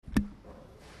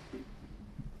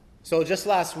So just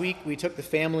last week, we took the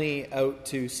family out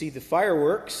to see the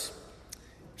fireworks,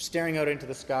 staring out into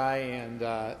the sky,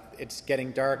 and it's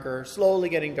getting darker, slowly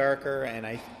getting darker, and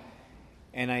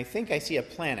I think I see a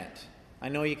planet. I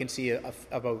know you can see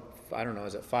about, I don't know,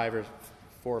 is it 4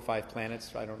 or 5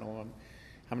 planets? I don't know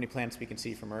how many planets we can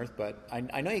see from Earth, but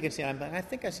I know you can see it. I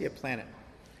think I see a planet.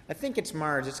 I think it's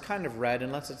Mars. It's kind of red,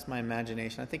 unless it's my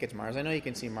imagination. I think it's Mars. I know you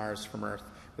can see Mars from Earth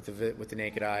with the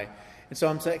naked eye. And so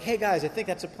I'm like, hey guys, I think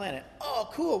that's a planet. Oh,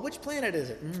 cool. Which planet is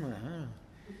it?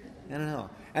 I don't know.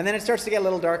 And then it starts to get a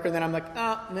little darker, and then I'm like,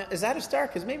 oh, is that a star?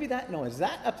 Because maybe is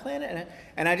that a planet?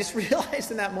 And I just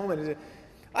realized in that moment,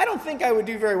 I don't think I would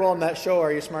do very well in that show,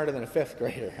 Are You Smarter Than a Fifth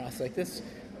Grader? I was like, this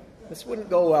wouldn't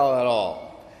go well at all.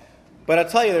 But I'll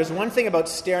tell you, there's one thing about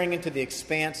staring into the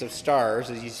expanse of stars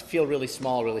is you feel really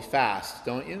small really fast,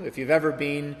 don't you? If you've ever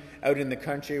been out in the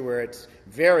country where it's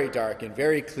very dark and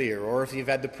very clear, or if you've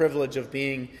had the privilege of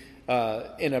being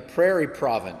in a prairie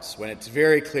province when it's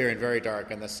very clear and very dark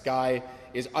and the sky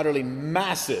is utterly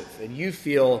massive and you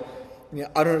feel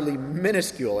utterly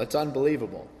minuscule, it's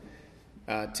unbelievable.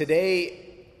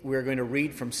 Today we're going to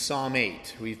read from Psalm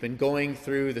 8. We've been going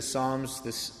through the Psalms,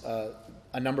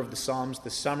 a number of the Psalms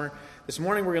this summer. This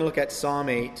morning we're going to look at Psalm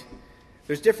 8.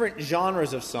 There's different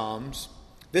genres of Psalms.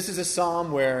 This is a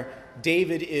psalm where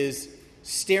David is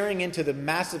staring into the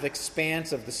massive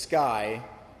expanse of the sky,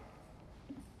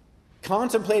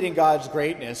 contemplating God's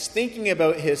greatness, thinking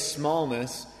about his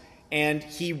smallness, and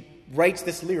he writes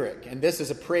this lyric. And this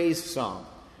is a praise psalm.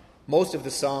 Most of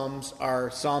the psalms are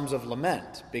psalms of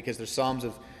lament because they're psalms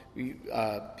of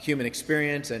human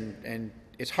experience, and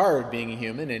it's hard being a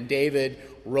human, and David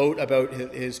wrote about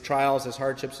his trials, his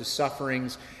hardships, his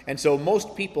sufferings, and so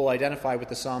most people identify with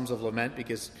the Psalms of Lament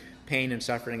because pain and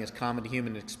suffering is common to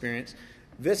human experience.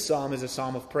 This psalm is a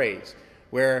psalm of praise,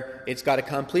 where it's got a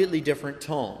completely different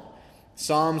tone.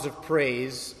 Psalms of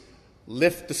praise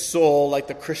lift the soul like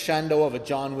the crescendo of a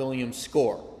John Williams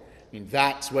score. I mean,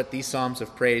 that's what these psalms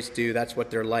of praise do. That's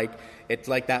what they're like. It's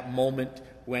like that moment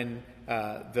when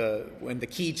the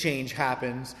key change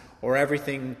happens, or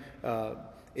everything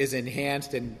is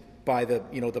enhanced and by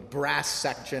the brass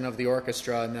section of the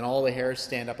orchestra, and then all the hairs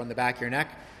stand up on the back of your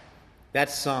neck.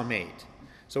 That's Psalm 8.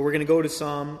 So we're going to go to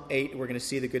Psalm 8. We're going to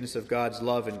see the goodness of God's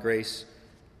love and grace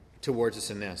towards us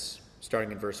in this,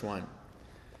 starting in verse 1.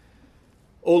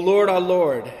 O Lord, our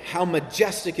Lord, how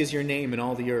majestic is your name in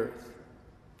all the earth.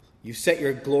 You set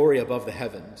your glory above the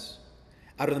heavens.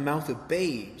 Out of the mouth of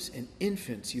babes and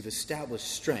infants you've established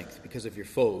strength because of your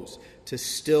foes, to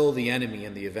still the enemy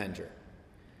and the avenger.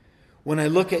 When I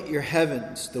look at your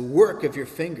heavens, the work of your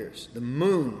fingers, the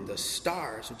moon, the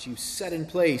stars which you've set in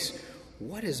place,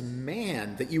 what is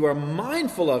man that you are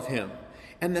mindful of him,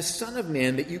 and the Son of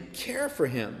Man that you care for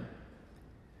him?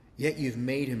 Yet you've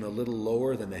made him a little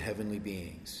lower than the heavenly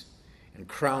beings, and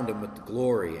crowned him with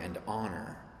glory and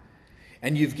honor.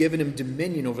 And you've given him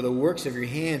dominion over the works of your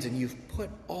hands, and you've put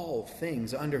all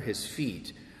things under his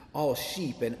feet, all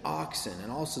sheep and oxen,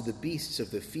 and also the beasts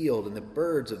of the field, and the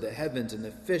birds of the heavens, and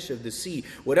the fish of the sea,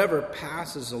 whatever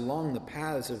passes along the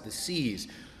paths of the seas.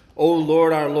 O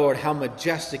Lord, our Lord, how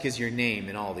majestic is your name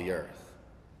in all the earth.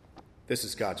 This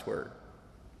is God's word.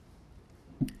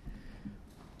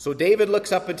 So David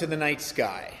looks up into the night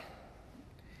sky,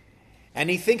 and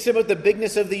he thinks about the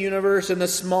bigness of the universe and the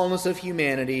smallness of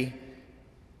humanity,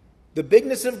 the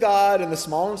bigness of God and the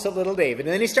smallness of little David.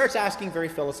 And then he starts asking very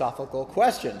philosophical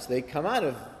questions. They come out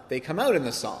in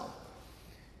the psalm.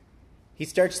 He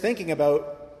starts thinking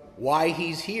about why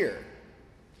he's here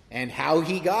and how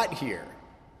he got here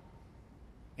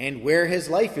and where his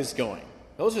life is going.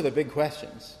 Those are the big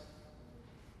questions.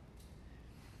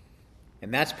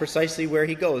 And that's precisely where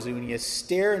he goes. When you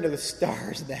stare into the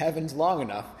stars in the heavens long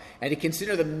enough and you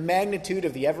consider the magnitude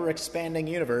of the ever-expanding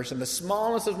universe and the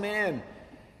smallness of man,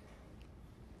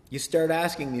 you start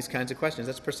asking these kinds of questions.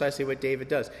 That's precisely what David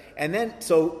does. And then,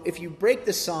 so if you break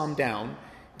the psalm down,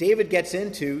 David gets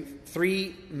into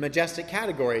 3 majestic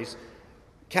categories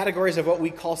of what we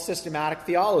call systematic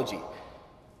theology.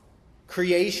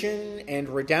 Creation and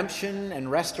redemption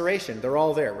and restoration. They're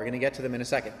all there. We're going to get to them in a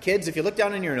second. Kids, if you look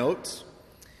down in your notes,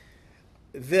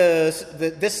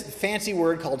 this fancy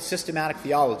word called systematic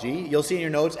theology, you'll see in your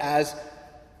notes as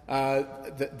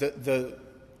the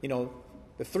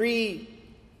 3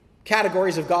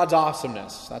 categories of God's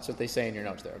awesomeness. That's what they say in your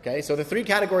notes there, okay? So the 3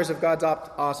 categories of God's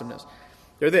awesomeness.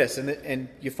 They're this, and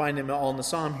you find them all in the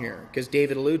psalm here, because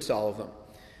David alludes to all of them.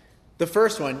 The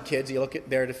first one, kids, you look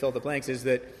at there to fill the blanks, is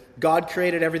that God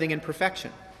created everything in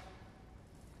perfection.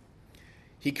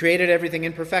 He created everything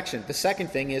in perfection. The second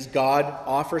thing is God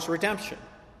offers redemption.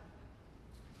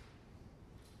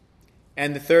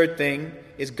 And the third thing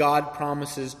is God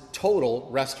promises total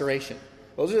restoration.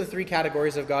 Those are the three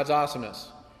categories of God's awesomeness.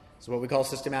 It's what we call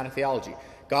systematic theology.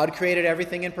 God created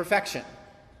everything in perfection.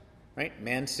 Right?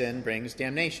 Man's sin brings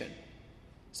damnation.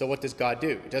 So what does God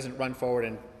do? He doesn't run forward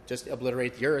and just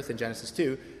obliterate the earth in Genesis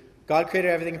 2. God created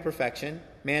everything in perfection.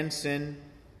 Man's sin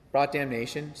brought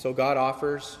damnation. So God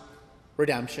offers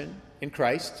redemption in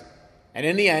Christ. And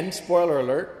in the end, spoiler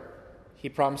alert, he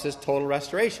promises total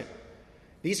restoration.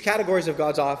 These categories of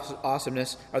God's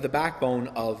awesomeness are the backbone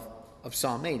of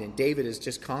Psalm 8. And David is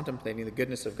just contemplating the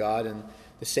goodness of God and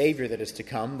the Savior that is to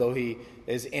come, though he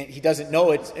doesn't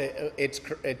know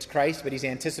it's Christ, but he's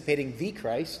anticipating the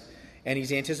Christ, and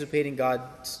he's anticipating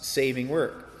God's saving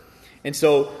work. And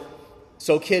so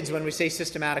kids, when we say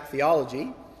systematic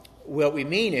theology, what we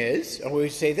mean is, or we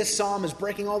say this psalm is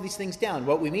breaking all these things down,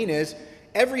 what we mean is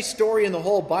every story in the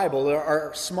whole Bible, there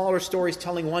are smaller stories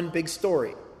telling one big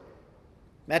story.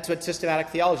 That's what systematic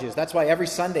theology is. That's why every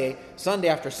Sunday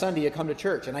after Sunday, you come to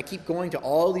church. And I keep going to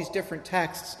all these different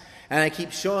texts, and I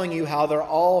keep showing you how they're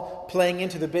all playing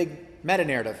into the big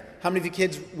meta-narrative. How many of you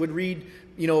kids would read,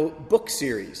 book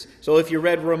series? So if you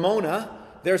read Ramona,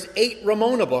 there's 8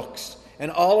 Ramona books.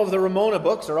 And all of the Ramona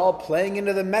books are all playing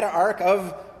into the meta-arc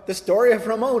of the story of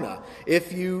Ramona.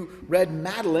 If you read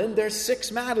Madeline, there's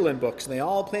 6 Madeline books, and they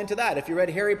all play into that. If you read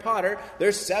Harry Potter,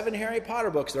 there's 7 Harry Potter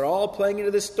books. They're all playing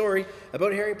into this story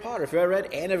about Harry Potter. If you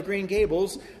read Anne of Green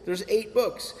Gables, there's 8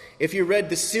 books. If you read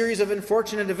the series of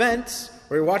unfortunate events,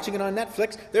 or you're watching it on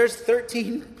Netflix, there's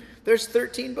 13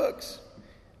 books.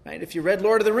 Right? If you read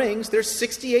Lord of the Rings, there's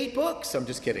 68 books. I'm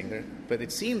just kidding. But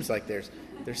it seems like there's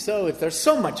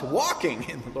so much walking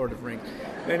in the Lord of the Rings.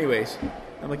 Anyways,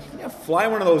 I'm like, fly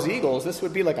one of those eagles. This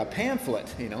would be like a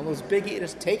pamphlet. Those big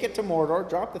eagles. Take it to Mordor,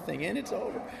 drop the thing in, it's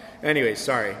over. Anyways,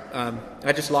 sorry.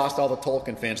 I just lost all the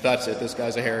Tolkien fans. That's it. This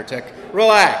guy's a heretic.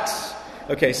 Relax.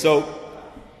 Okay, so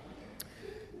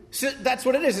that's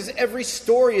what it is every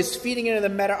story is feeding into the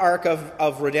meta-arc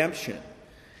of redemption.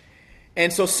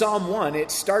 And so Psalm 1,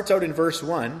 it starts out in verse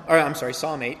 1.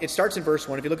 Psalm 8. It starts in verse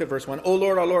 1. If you look at verse 1, O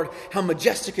Lord, our Lord, how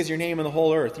majestic is your name in the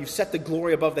whole earth. You've set the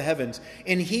glory above the heavens.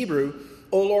 In Hebrew,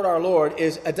 O Lord, our Lord,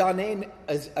 is Adonai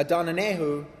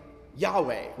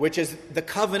Yahweh, which is the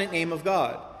covenant name of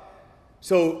God.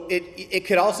 So it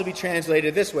could also be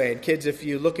translated this way. And kids, if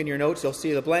you look in your notes, you'll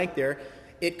see the blank there.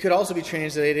 It could also be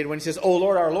translated when he says, O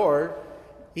Lord, our Lord,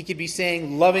 he could be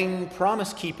saying loving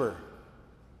promise keeper.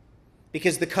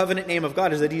 Because the covenant name of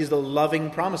God is that he is the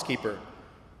loving promise keeper.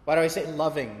 Why do I say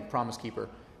loving promise keeper?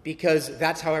 Because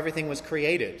that's how everything was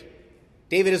created.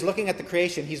 David is looking at the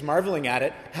creation. He's marveling at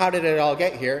it. How did it all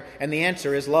get here? And the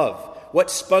answer is love.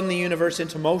 What spun the universe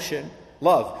into motion?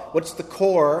 Love. What's the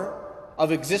core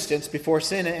of existence before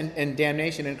sin and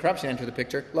damnation and corruption enter the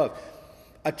picture? Love.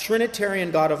 A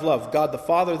Trinitarian God of love, God the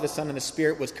Father, the Son, and the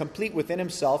Spirit, was complete within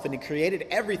himself, and he created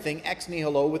everything ex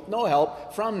nihilo with no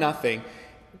help from nothing.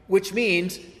 Which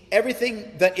means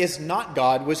everything that is not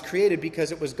God was created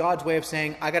because it was God's way of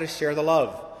saying, I got to share the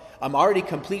love. I'm already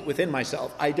complete within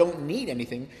myself. I don't need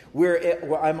anything.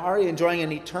 I'm already enjoying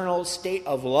an eternal state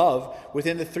of love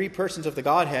within the 3 persons of the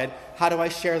Godhead. How do I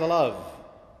share the love?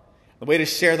 The way to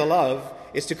share the love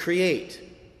is to create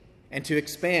and to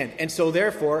expand. And so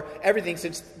therefore, everything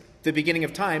since the beginning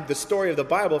of time, the story of the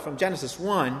Bible from Genesis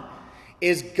 1,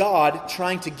 is God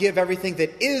trying to give everything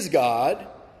that is God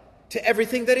to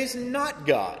everything that is not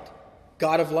God.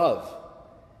 God of love.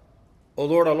 O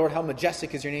Lord, our Lord, how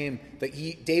majestic is your name.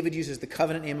 David uses the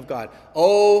covenant name of God.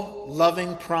 O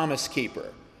loving promise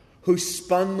keeper, who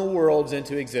spun the worlds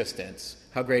into existence.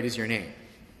 How great is your name.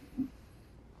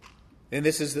 And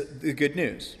this is the good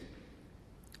news.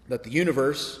 That the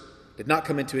universe did not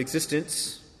come into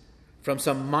existence from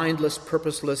some mindless,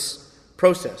 purposeless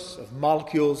process of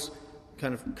molecules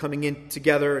kind of coming in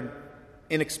together and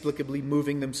inexplicably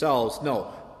moving themselves.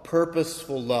 No,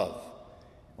 purposeful love.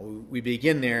 We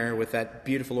begin there with that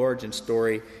beautiful origin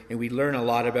story, and we learn a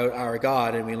lot about our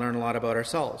God, and we learn a lot about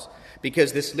ourselves.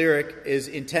 Because this lyric is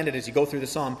intended, as you go through the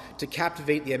psalm, to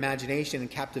captivate the imagination and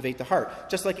captivate the heart.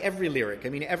 Just like every lyric. I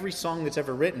mean, every song that's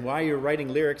ever written, why you're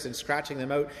writing lyrics and scratching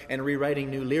them out and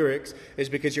rewriting new lyrics is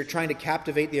because you're trying to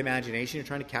captivate the imagination, you're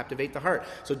trying to captivate the heart.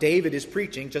 So David is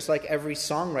preaching just like every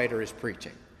songwriter is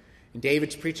preaching. And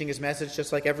David's preaching his message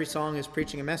just like every song is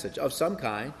preaching a message of some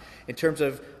kind in terms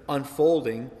of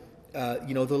unfolding,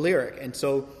 the lyric. And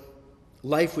so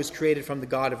life was created from the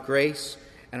God of grace,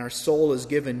 and our soul is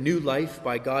given new life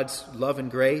by God's love and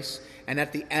grace. And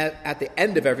at the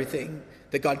end of everything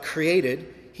that God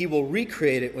created, he will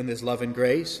recreate it with his love and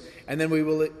grace, and then we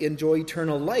will enjoy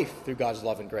eternal life through God's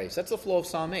love and grace. That's the flow of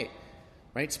Psalm 8.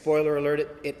 Right? Spoiler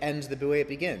alert, it ends the way it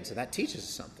begins, and that teaches us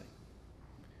something.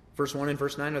 Verse 1 and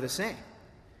verse 9 are the same.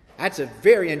 That's a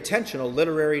very intentional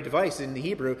literary device in the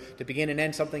Hebrew to begin and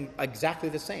end something exactly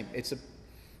the same.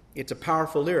 It's a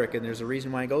powerful lyric, and there's a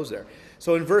reason why it goes there.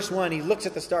 So in verse 1, he looks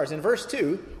at the stars. In verse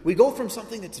 2, we go from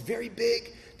something that's very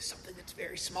big to something that's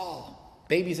very small.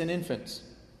 Babies and infants.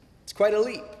 It's quite a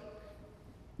leap.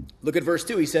 Look at verse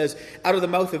 2. He says, out of the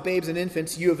mouth of babes and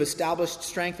infants you have established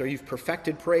strength, or you've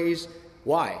perfected praise.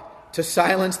 Why? To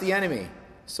silence the enemy.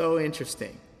 So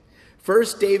interesting.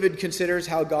 First, David considers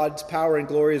how God's power and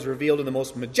glory is revealed in the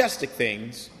most majestic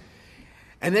things.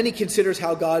 And then he considers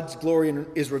how God's glory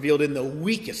is revealed in the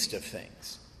weakest of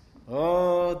things.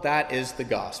 Oh, that is the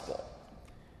gospel.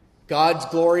 God's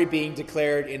glory being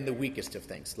declared in the weakest of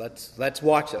things. Let's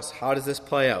watch this. How does this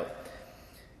play out?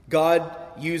 God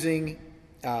using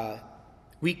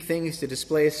weak things to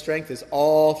display his strength is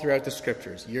all throughout the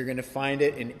scriptures. You're going to find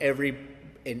it in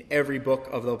every book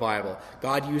of the Bible.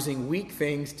 God using weak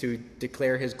things to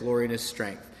declare his glory and his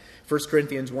strength. 1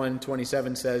 Corinthians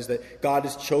 1:27 says that God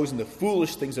has chosen the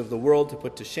foolish things of the world to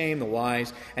put to shame the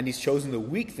wise, and he's chosen the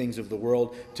weak things of the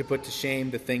world to put to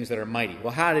shame the things that are mighty.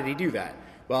 Well, how did he do that?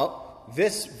 Well,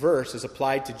 this verse is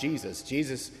applied to Jesus.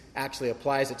 Jesus actually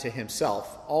applies it to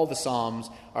himself. All the Psalms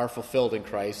are fulfilled in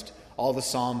Christ. All the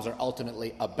Psalms are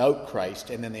ultimately about Christ,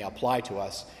 and then they apply to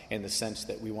us in the sense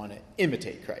that we want to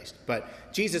imitate Christ.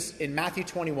 But Jesus, in Matthew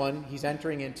 21, he's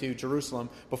entering into Jerusalem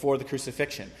before the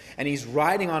crucifixion, and he's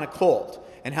riding on a colt.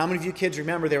 And how many of you kids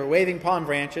remember they were waving palm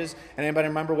branches, and anybody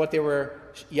remember what they were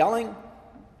yelling?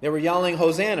 They were yelling,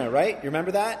 Hosanna, right? You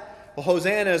remember that? Well,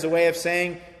 Hosanna is a way of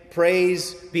saying,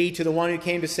 praise be to the one who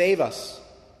came to save us.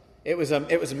 It was a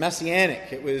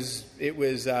messianic. It was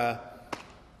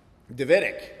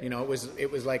Davidic. You know, it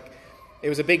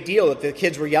was a big deal that the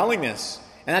kids were yelling this.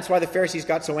 And that's why the Pharisees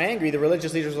got so angry. The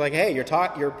religious leaders were like, hey,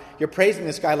 you're praising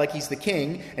this guy like he's the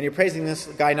king, and you're praising this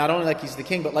guy not only like he's the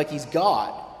king, but like he's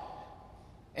God.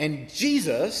 And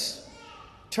Jesus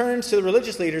turns to the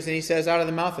religious leaders and he says, out of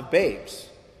the mouth of babes,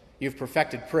 you've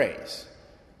perfected praise.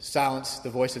 Silence the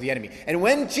voice of the enemy. And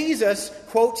when Jesus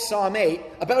quotes Psalm 8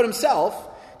 about himself,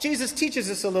 Jesus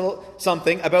teaches us a little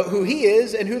something about who he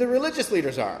is and who the religious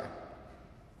leaders are.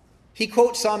 He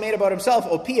quotes Psalm 8 about himself.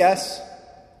 Oh, P.S.,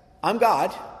 I'm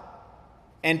God,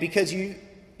 and because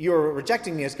you're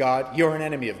rejecting me as God, you're an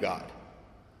enemy of God.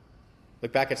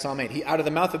 Look back at Psalm 8. Out of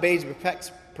the mouth of babes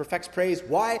perfects praise.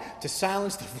 Why? To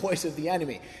silence the voice of the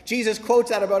enemy. Jesus quotes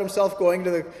that about himself going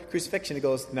to the crucifixion. He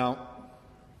goes, no.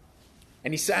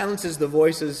 And he silences the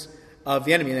voices of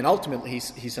the enemy, and then ultimately he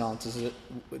silences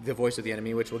the voice of the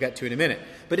enemy, which we'll get to in a minute.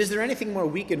 But is there anything more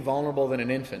weak and vulnerable than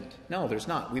an infant? No, there's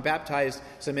not. We baptized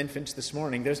some infants this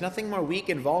morning. There's nothing more weak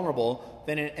and vulnerable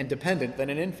and dependent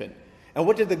than an infant. And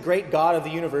what did the great God of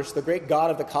the universe, the great God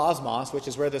of the cosmos, which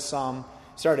is where this psalm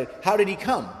started, how did he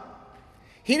come?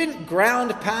 He didn't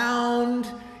ground pound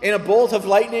in a bolt of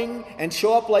lightning and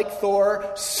show up like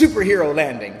Thor, superhero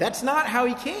landing. That's not how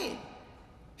he came.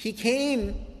 He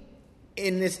came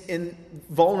in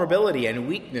vulnerability and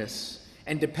weakness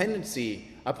and dependency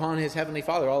upon his heavenly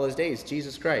Father all his days,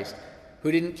 Jesus Christ,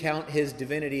 who didn't count his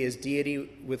divinity, his deity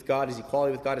with God, his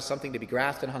equality with God as something to be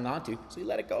grasped and hung on to, so he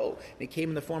let it go. And he came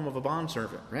in the form of a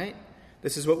bondservant, right?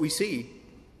 This is what we see.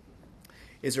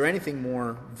 Is there anything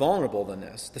more vulnerable than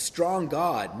this? The strong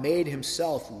God made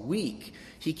himself weak.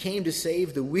 He came to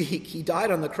save the weak. He died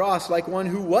on the cross like one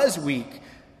who was weak,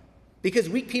 because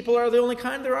weak people are the only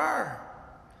kind there are.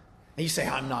 And you say,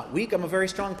 I'm not weak, I'm a very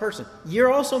strong person.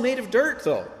 You're also made of dirt,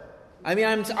 though. I mean,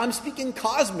 I'm speaking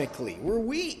cosmically. We're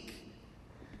weak.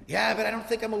 Yeah, but I don't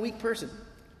think I'm a weak person.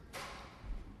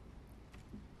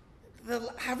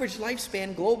 The average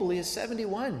lifespan globally is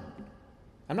 71.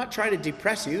 I'm not trying to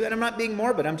depress you, and I'm not being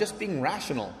morbid. I'm just being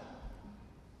rational.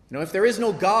 You know, if there is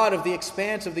no God of the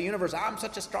expanse of the universe, I'm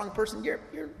such a strong person. You're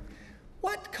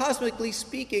what? Cosmically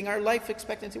speaking, our life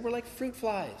expectancy, we're like fruit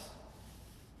flies.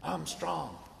 I'm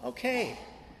strong. Okay.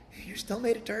 You're still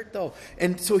made of dirt, though.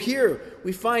 And so here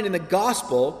we find in the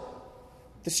gospel,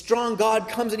 the strong God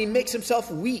comes and he makes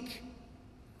himself weak.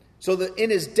 So that in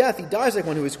his death, he dies like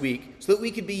one who is weak, so that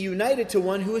we could be united to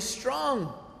one who is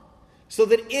strong. So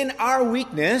that in our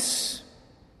weakness,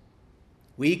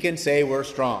 we can say we're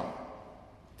strong.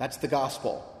 That's the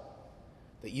gospel.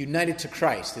 That united to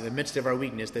Christ in the midst of our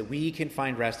weakness, that we can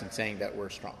find rest in saying that we're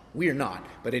strong. We are not,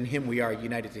 but in him we are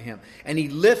united to him. And he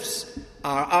lifts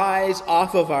our eyes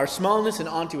off of our smallness and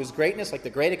onto his greatness, like the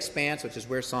great expanse, which is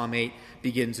where Psalm 8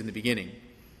 begins in the beginning.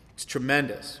 It's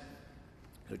tremendous.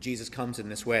 So Jesus comes in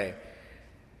this way.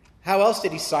 How else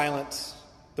did he silence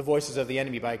the voices of the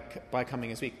enemy by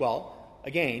coming this week? Well,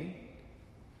 again,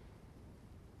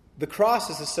 The cross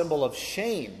is a symbol of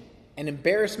shame and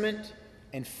embarrassment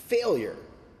and failure.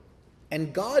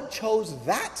 And God chose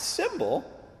that symbol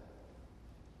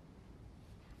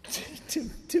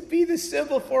to be the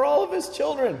symbol for all of his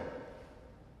children.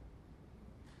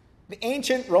 The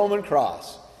ancient Roman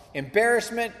cross.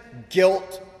 Embarrassment,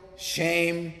 guilt,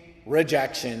 shame,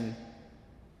 rejection.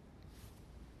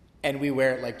 And we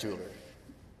wear it like jewelry.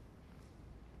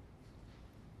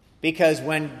 Because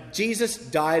when Jesus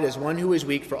died as one who was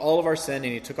weak for all of our sin,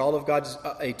 and he took all of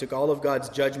God's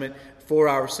judgment for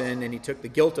our sin, and he took the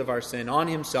guilt of our sin on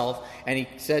himself, and he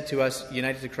said to us,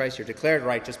 united to Christ, you're declared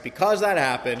righteous. Because that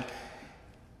happened,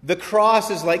 the cross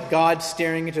is like God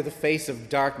staring into the face of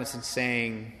darkness and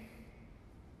saying,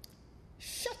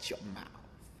 shut your mouth.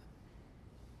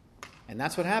 And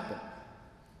that's what happened.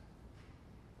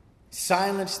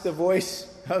 Silence the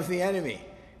voice of the enemy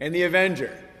and the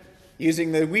avenger,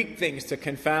 using the weak things to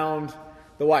confound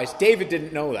the wise. David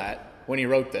didn't know that when he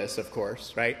wrote this, of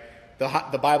course, right?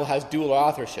 The Bible has dual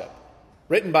authorship.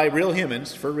 Written by real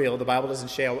humans, for real. The Bible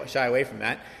doesn't shy away from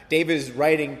that. David is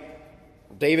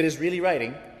really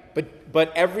writing,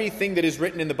 but everything that is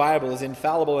written in the Bible is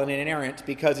infallible and inerrant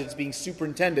because it's being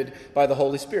superintended by the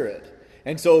Holy Spirit.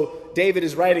 And so David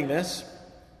is writing this,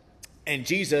 and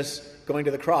Jesus, going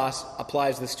to the cross,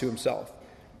 applies this to himself,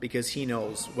 because he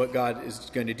knows what God is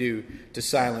going to do to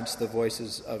silence the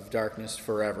voices of darkness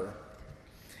forever.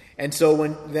 And so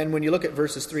when you look at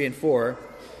verses 3 and 4,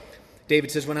 David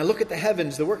says, when I look at the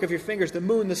heavens, the work of your fingers, the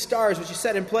moon, the stars, which you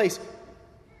set in place,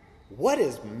 what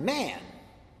is man?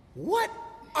 What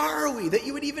are we that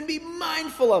you would even be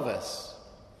mindful of us?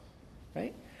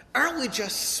 Right? Aren't we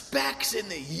just specks in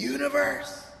the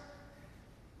universe?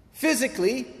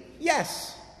 Physically,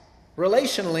 yes.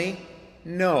 Relationally,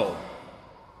 no.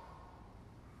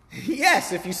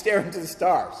 Yes, if you stare into the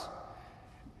stars.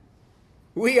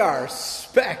 We are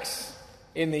specks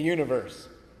in the universe,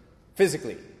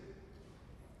 physically.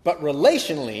 But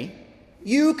relationally,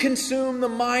 you consume the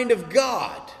mind of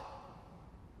God.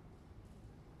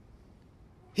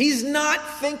 He's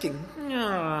not thinking,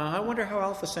 I wonder how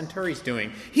Alpha Centauri's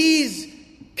doing. He's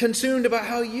consumed about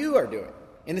how you are doing.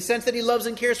 In the sense that he loves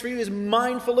and cares for you, is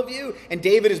mindful of you. And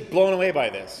David is blown away by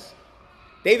this.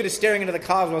 David is staring into the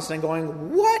cosmos and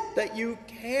going, what that you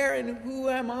care, and who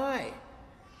am I?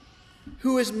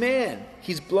 Who is man?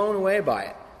 He's blown away by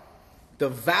it. The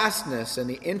vastness and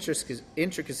the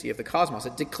intricacy of the cosmos,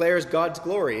 it declares God's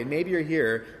glory. And maybe you're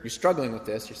here, you're struggling with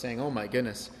this, you're saying, oh my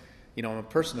goodness, I'm a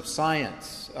person of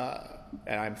science,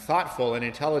 and I'm thoughtful and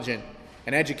intelligent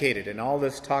and educated, and all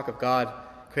this talk of God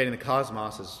creating the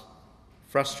cosmos is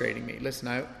frustrating me.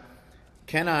 Listen,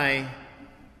 can I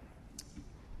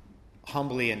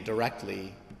humbly and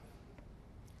directly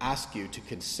ask you to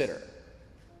consider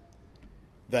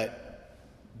that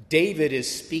David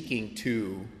is speaking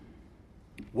to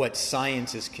what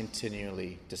science is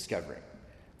continually discovering.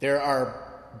 There are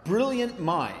brilliant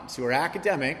minds who are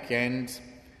academic and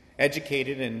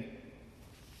educated and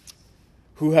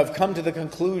who have come to the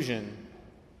conclusion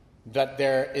that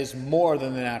there is more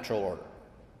than the natural order.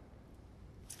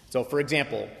 So, for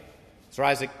example, Sir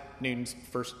Isaac Newton's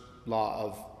first law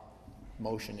of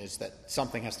motion is that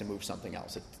something has to move something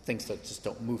else. Things that just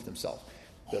don't move themselves.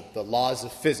 The laws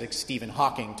of physics, Stephen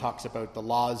Hawking talks about the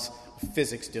laws of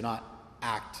physics do not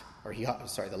act,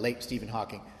 the late Stephen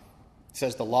Hawking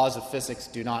says the laws of physics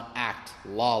do not act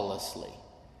lawlessly.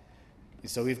 And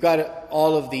so we've got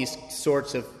all of these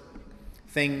sorts of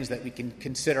things that we can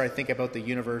consider, I think, about the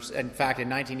universe. In fact, in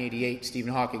 1988,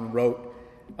 Stephen Hawking wrote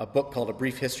a book called A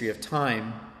Brief History of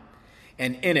Time,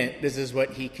 and in it, this is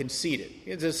what he conceded.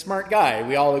 He's a smart guy,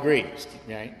 we all agree,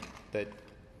 right? That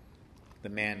the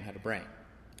man had a brain.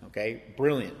 Okay,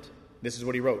 brilliant. This is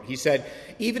what he wrote. He said,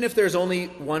 even if there's only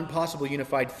one possible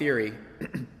unified theory,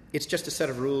 it's just a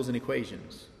set of rules and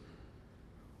equations.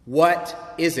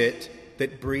 What is it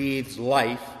that breathes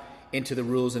life into the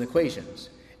rules and equations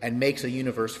and makes a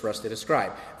universe for us to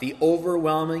describe? The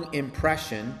overwhelming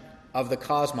impression of the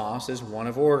cosmos is one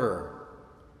of order.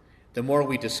 The more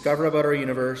we discover about our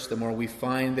universe, the more we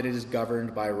find that it is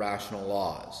governed by rational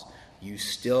laws. You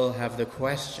still have the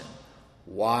question,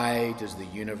 why does the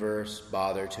universe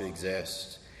bother to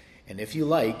exist? And if you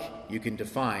like, you can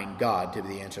define God to be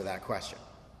the answer to that question.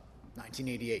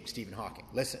 1988, Stephen Hawking.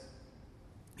 Listen,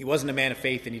 he wasn't a man of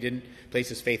faith and he didn't place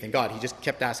his faith in God. He just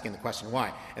kept asking the question,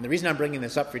 why? And the reason I'm bringing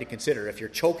this up for you to consider, if you're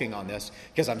choking on this,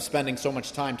 because I'm spending so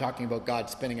much time talking about God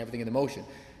spinning everything into motion,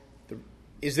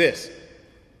 is this.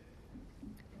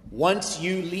 Once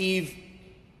you leave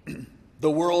the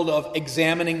world of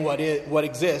examining what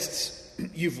exists,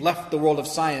 you've left the world of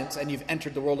science and you've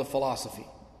entered the world of philosophy.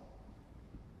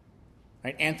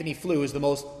 Right? Anthony Flew is the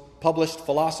most published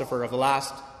philosopher of the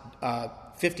last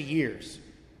 50 years.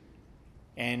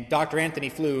 And Dr. Anthony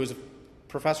Flew, who's a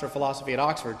professor of philosophy at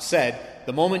Oxford, said,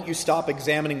 the moment you stop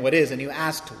examining what is and you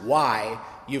asked why,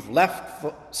 you've left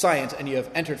science and you have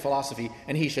entered philosophy,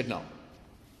 and he should know.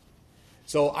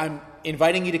 So I'm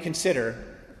inviting you to consider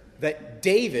that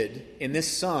David, in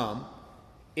this psalm,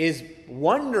 is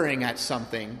wondering at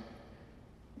something,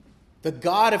 the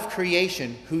God of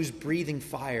creation who's breathing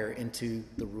fire into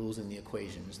the rules and the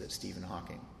equations that Stephen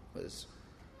Hawking was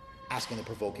asking the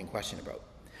provoking question about.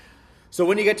 So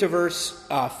when you get to verse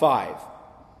 5,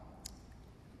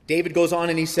 David goes on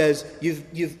and he says,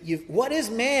 what is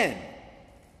man?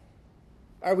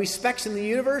 Are we specks in the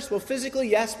universe? Well, physically,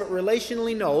 yes, but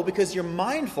relationally, no, because you're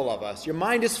mindful of us. Your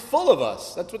mind is full of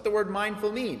us. That's what the word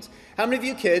mindful means. How many of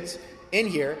you kids in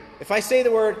here, if I say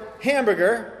the word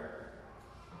hamburger,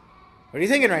 what are you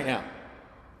thinking right now?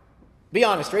 Be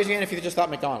honest. Raise your hand if you just thought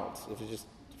McDonald's. If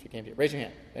you came here. Raise your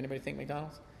hand. Anybody think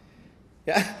McDonald's?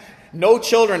 Yeah. No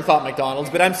children thought McDonald's,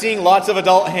 but I'm seeing lots of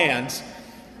adult hands,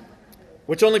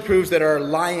 which only proves that our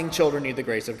lying children need the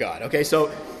grace of God. Okay,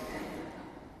 so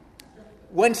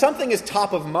when something is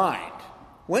top of mind,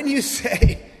 when you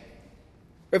say,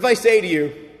 if I say to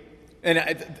you, and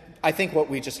I think what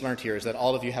we just learned here is that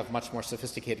all of you have much more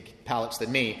sophisticated palates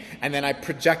than me, and then I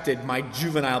projected my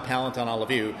juvenile palate on all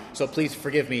of you, so please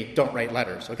forgive me, don't write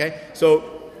letters, okay?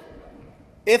 So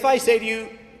if I say to you,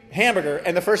 hamburger,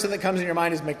 and the first thing that comes in your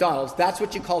mind is McDonald's, that's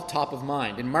what you call top of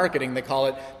mind. In marketing, they call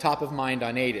it top of mind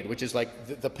unaided, which is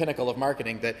like the pinnacle of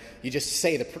marketing, that you just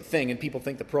say the thing and people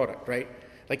think the product, right?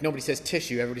 Like nobody says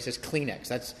tissue, everybody says Kleenex.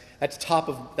 That's top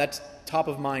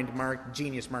of mind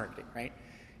genius marketing, right?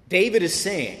 David is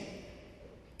saying,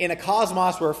 in a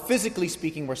cosmos where physically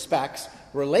speaking we're specks,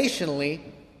 relationally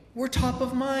we're top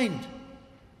of mind.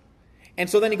 And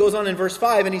so then he goes on in verse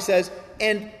 5 and he says,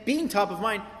 and being top of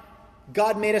mind,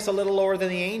 God made us a little lower than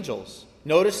the angels.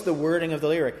 Notice the wording of the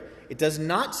lyric. It does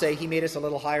not say he made us a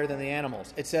little higher than the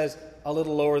animals. It says a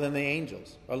little lower than the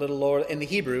angels. A little lower. In the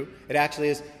Hebrew, it actually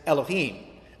is Elohim.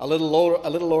 A little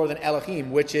lower than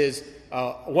Elohim, which is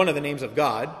one of the names of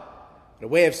God. A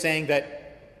way of saying that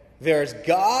there's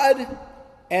God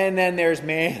and then there's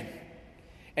man.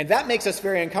 And that makes us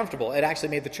very uncomfortable. It actually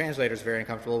made the translators very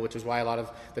uncomfortable, which is why a lot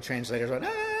of the translators went,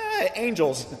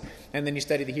 angels. And then you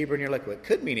study the Hebrew and you're like, well, it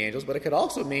could mean angels, but it could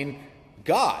also mean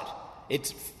God.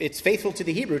 It's faithful to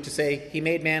the Hebrew to say he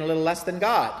made man a little less than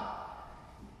God.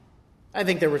 I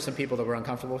think there were some people that were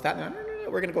uncomfortable with that. No,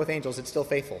 we're going to go with angels. It's still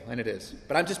faithful, and it is.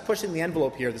 But I'm just pushing the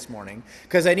envelope here this morning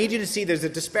because I need you to see there's a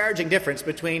disparaging difference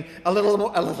between a little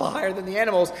higher than the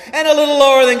animals and a little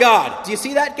lower than God. Do you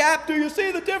see that gap? Do you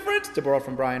see the difference? To borrow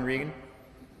from Brian Regan.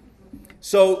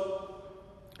 So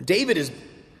David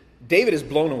is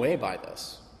blown away by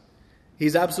this.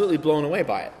 He's absolutely blown away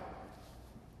by it.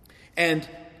 And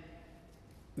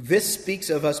this speaks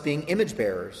of us being image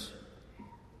bearers.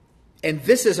 And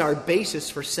this is our basis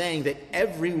for saying that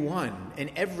everyone and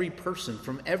every person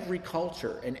from every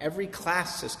culture and every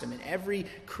class system and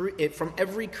from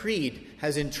every creed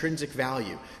has intrinsic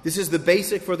value. This is the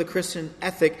basic for the Christian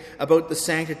ethic about the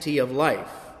sanctity of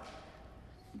life.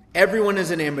 Everyone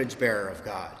is an image bearer of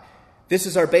God. This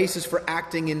is our basis for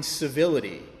acting in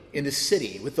civility in the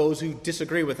city with those who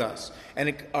disagree with us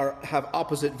and have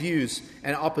opposite views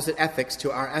and opposite ethics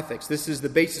to our ethics. This is the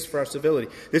basis for our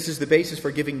civility. This is the basis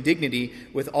for giving dignity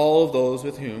with all of those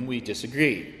with whom we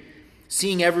disagree.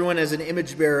 Seeing everyone as an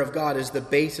image bearer of God is the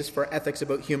basis for ethics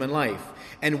about human life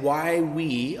and why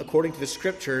we, according to the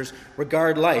Scriptures,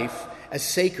 regard life as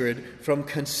sacred from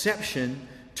conception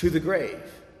to the grave.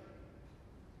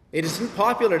 It isn't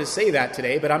popular to say that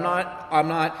today, but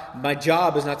my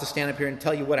job is not to stand up here and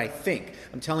tell you what I think.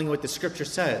 I'm telling you what the Scripture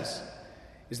says,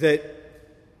 is that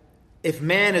if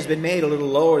man has been made a little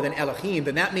lower than Elohim,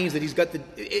 then that means that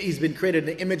he's been created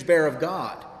an image bearer of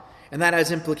God, and that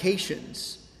has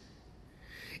implications.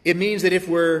 It means that if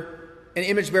we're an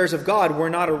image bearers of God, we're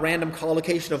not a random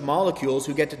collocation of molecules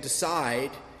who get to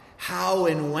decide how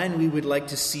and when we would like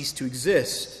to cease to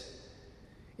exist.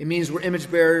 It means we're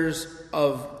image bearers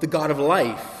of the God of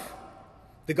life,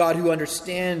 the God who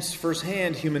understands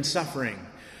firsthand human suffering,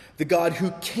 the God who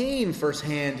came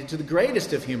firsthand into the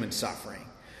greatest of human suffering,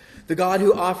 the God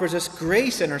who offers us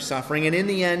grace in our suffering and in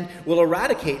the end will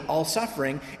eradicate all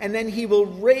suffering, and then he will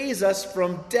raise us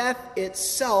from death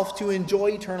itself to enjoy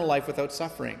eternal life without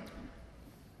suffering.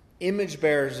 Image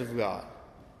bearers of God.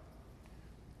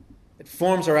 It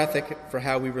forms our ethic for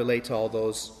how we relate to all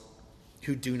those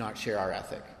who do not share our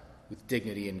ethic with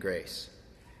dignity and grace.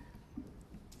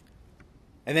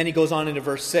 And then he goes on into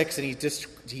verse 6, and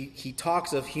he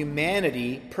talks of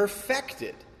humanity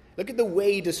perfected. Look at the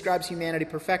way he describes humanity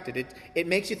perfected. It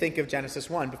makes you think of Genesis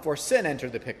 1, before sin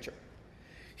entered the picture.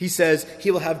 He says,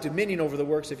 he will have dominion over the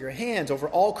works of your hands, over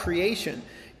all creation.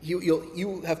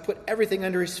 You have put everything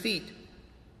under his feet.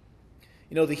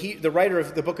 You know, the writer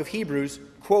of the book of Hebrews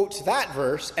quotes that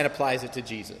verse and applies it to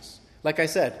Jesus. Like I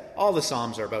said, all the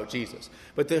Psalms are about Jesus.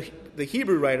 But the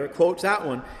Hebrew writer quotes that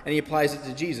one and he applies it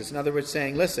to Jesus. In other words,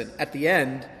 saying, listen, at the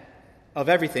end of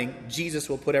everything, Jesus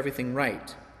will put everything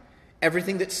right.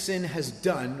 Everything that sin has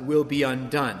done will be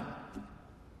undone.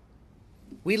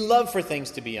 We love for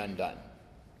things to be undone.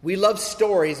 We love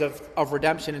stories of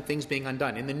redemption and things being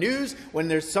undone. In the news, when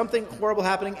there's something horrible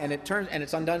happening and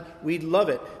it's undone, we love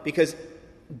it because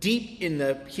deep in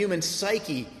the human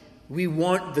psyche, we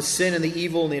want the sin and the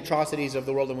evil and the atrocities of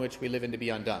the world in which we live in to be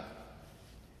undone.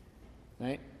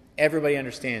 Right? Everybody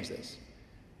understands this.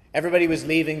 Everybody was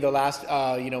leaving the last,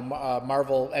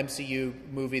 Marvel MCU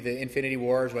movie, the Infinity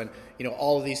Wars, when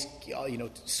all of these,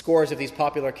 scores of these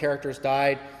popular characters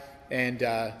died, and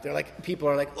people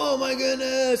are like, "Oh my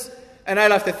goodness!" And I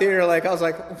left the theater I was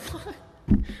like, "What?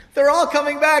 They're all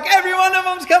coming back. Every one of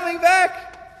them's coming back."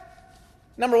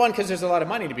 Number one, because there's a lot of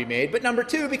money to be made, but number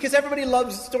two, because everybody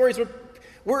loves stories.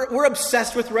 We're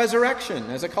obsessed with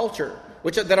resurrection as a culture,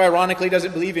 that ironically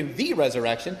doesn't believe in the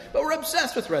resurrection, but we're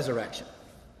obsessed with resurrection.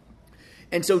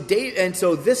 And so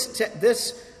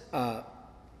this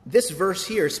verse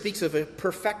here speaks of a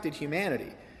perfected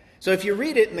humanity. So if you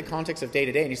read it in the context of day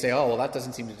to day and you say, oh, well, that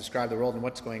doesn't seem to describe the world and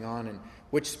what's going on and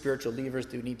which spiritual levers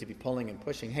do we need to be pulling and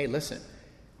pushing. Hey, listen,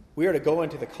 we are to go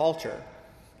into the culture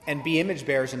and be image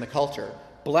bearers in the culture,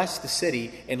 bless the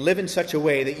city, and live in such a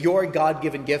way that your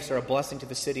God-given gifts are a blessing to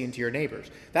the city and to your neighbors.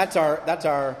 That's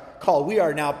our call. We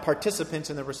are now participants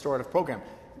in the restorative program.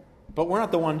 But we're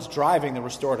not the ones driving the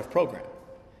restorative program.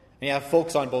 And you have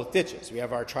folks on both ditches. We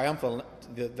have our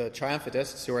the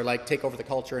triumphatists who are take over the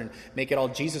culture and make it all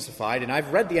Jesusified. And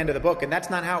I've read the end of the book, and that's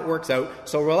not how it works out,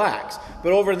 so relax.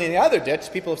 But over in the other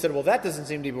ditch, people have said, well, that doesn't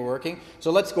seem to be working,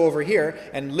 so let's go over here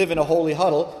and live in a holy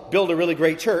huddle, build a really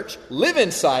great church, live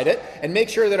inside it, and make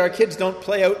sure that our kids don't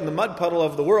play out in the mud puddle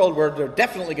of the world where they're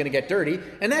definitely going to get dirty.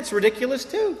 And that's ridiculous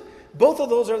too. Both of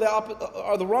those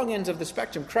are the wrong ends of the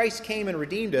spectrum. Christ came and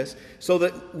redeemed us so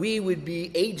that we would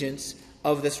be agents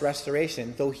of this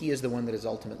restoration, though he is the one that is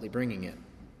ultimately bringing it.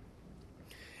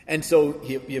 And so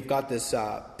you've got this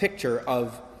picture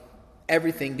of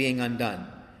everything being undone.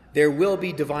 There will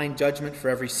be divine judgment for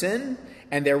every sin,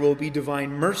 and there will be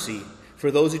divine mercy for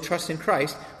those who trust in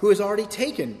Christ, who has already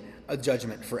taken a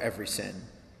judgment for every sin.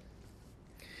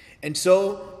 And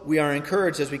so we are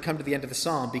encouraged as we come to the end of the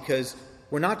psalm, because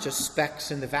we're not just specks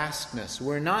in the vastness.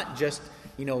 We're not just,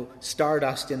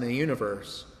 stardust in the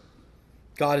universe.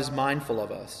 God is mindful of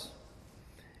us.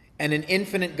 And an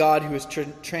infinite God who is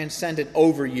transcendent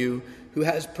over you, who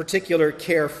has particular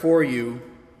care for you,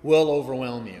 will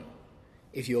overwhelm you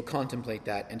if you'll contemplate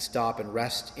that and stop and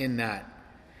rest in that.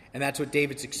 And that's what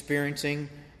David's experiencing.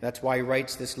 That's why he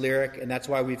writes this lyric, and that's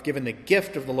why we've given the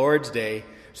gift of the Lord's Day,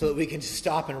 so that we can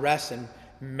stop and rest and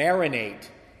marinate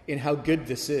in how good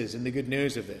this is and the good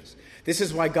news of this. This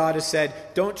is why God has said,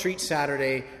 don't treat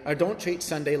Sunday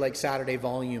like Saturday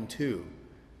Volume 2.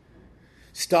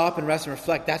 Stop and rest and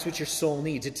reflect. That's what your soul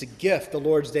needs. It's a gift. The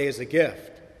Lord's Day is a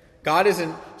gift. God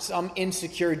isn't some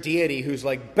insecure deity who's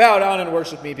like, bow down and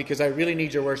worship me because I really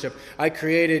need your worship. I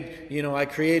created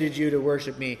you to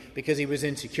worship me because he was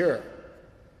insecure.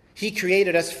 He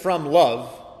created us from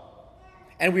love,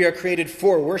 and we are created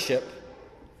for worship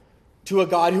to a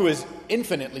God who is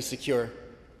infinitely secure.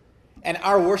 And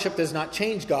our worship does not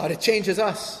change God, it changes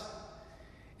us.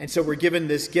 And so we're given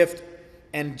this gift.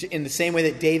 And in the same way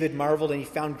that David marveled and he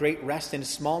found great rest in his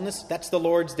smallness, that's the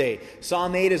Lord's Day.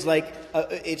 Psalm 8 is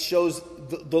it shows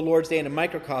the Lord's Day in a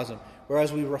microcosm.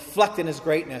 Whereas we reflect in his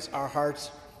greatness, our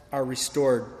hearts are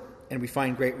restored and we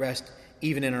find great rest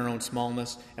even in our own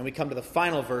smallness. And we come to the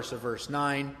final verse of verse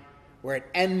 9, where it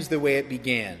ends the way it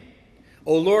began.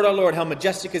 O Lord, how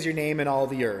majestic is your name in all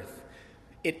the earth.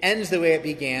 It ends the way it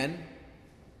began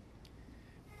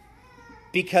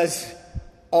because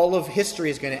all of history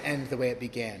is going to end the way it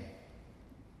began.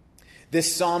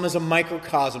 This psalm is a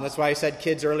microcosm. That's why I said,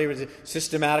 kids, earlier, was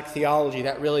systematic theology,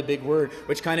 that really big word,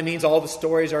 which kind of means all the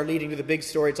stories are leading to the big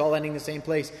story. It's all ending in the same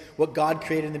place. What God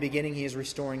created in the beginning, he is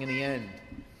restoring in the end.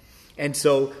 And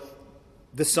so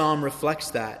the psalm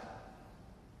reflects that.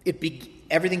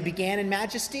 Everything began in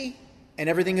majesty, and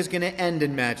everything is going to end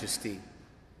in majesty.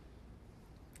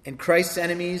 And Christ's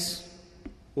enemies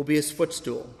will be his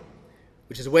footstool,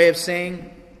 which is a way of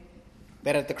saying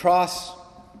that at the cross,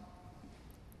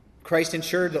 Christ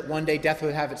ensured that one day death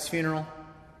would have its funeral,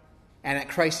 and at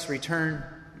Christ's return,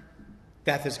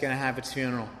 death is going to have its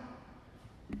funeral.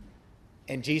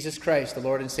 And Jesus Christ, the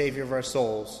Lord and Savior of our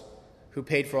souls, who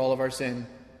paid for all of our sin,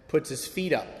 puts his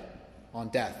feet up on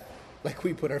death, like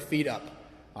we put our feet up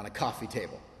on a coffee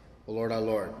table. O Lord, our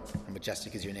Lord, how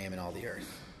majestic is your name in all the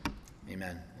earth.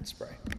 Amen. Let's pray.